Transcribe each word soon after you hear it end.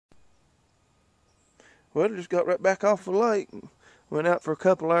Well, just got right back off the lake. Went out for a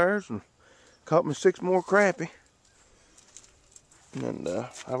couple hours and caught me 6 more crappie. And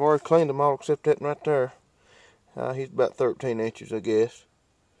I've already cleaned them all except that one right there. He's about 13 inches, I guess.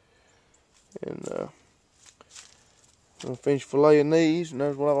 And I'm going to finish filleting these, and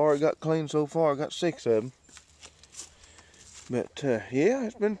that's what I've already got cleaned so far. I got 6 of them. But yeah,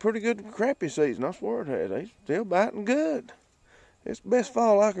 it's been pretty good crappie season, I swear it has. They're still biting good. It's the best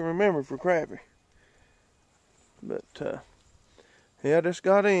fall I can remember for crappie. But yeah, I just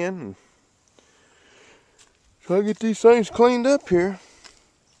got in and try to get these things cleaned up here.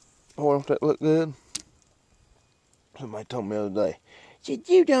 Oh, don't that look good? Somebody told me the other day, said,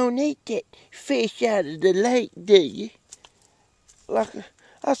 "You don't eat that fish out of the lake, do you?" Like,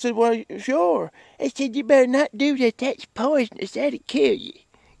 I said, "Well, sure." They said, "You better not do that. That's poisonous. That'll kill you,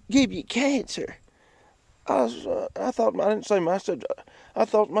 give you cancer." I thought, I didn't say myself. I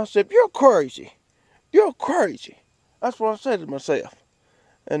thought to myself, "You're crazy. You're crazy." That's what I said to myself.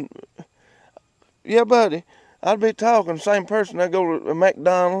 And yeah, buddy, I'd be talking the same person. I go to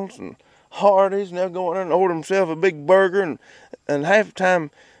McDonald's and Hardee's, and they'll go in there and order themselves a big burger, and half the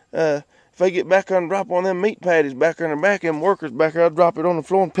time, if they get back there and drop one of them meat patties back there in the back, them workers back there, I'll drop it on the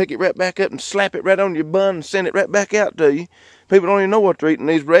floor and pick it right back up and slap it right on your bun and send it right back out to you. People don't even know what they're eating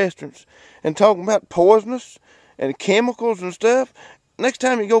in these restaurants. And talking about poisonous and chemicals and stuff. Next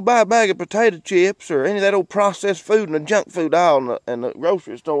time you go buy a bag of potato chips or any of that old processed food in the junk food aisle in the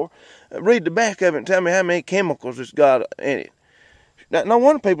grocery store, read the back of it and tell me how many chemicals it's got in it. No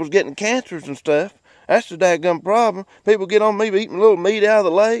wonder people's getting cancers and stuff. That's the daggum problem. People get on me eating a little meat out of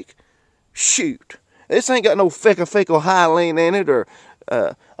the lake. Shoot. This ain't got no fecal hyalin in it or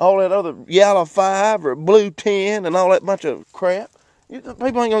all that other yellow 5 or blue 10 and all that bunch of crap. People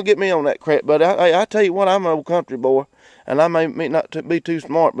ain't going to get me on that crap, buddy. I tell you what, I'm an old country boy, and I may not be too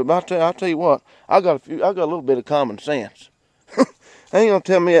smart, but I'll tell you what, I got a little bit of common sense. I ain't going to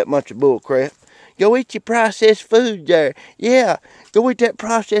tell me that much of bull crap. Go eat your processed food there. Yeah, go eat that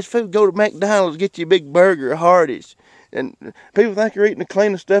processed food. Go to McDonald's, get you a big burger, Hardee's. And people think you're eating the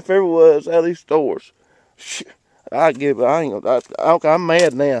cleanest stuff ever was out of these stores. I'm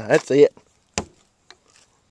mad now. That's it.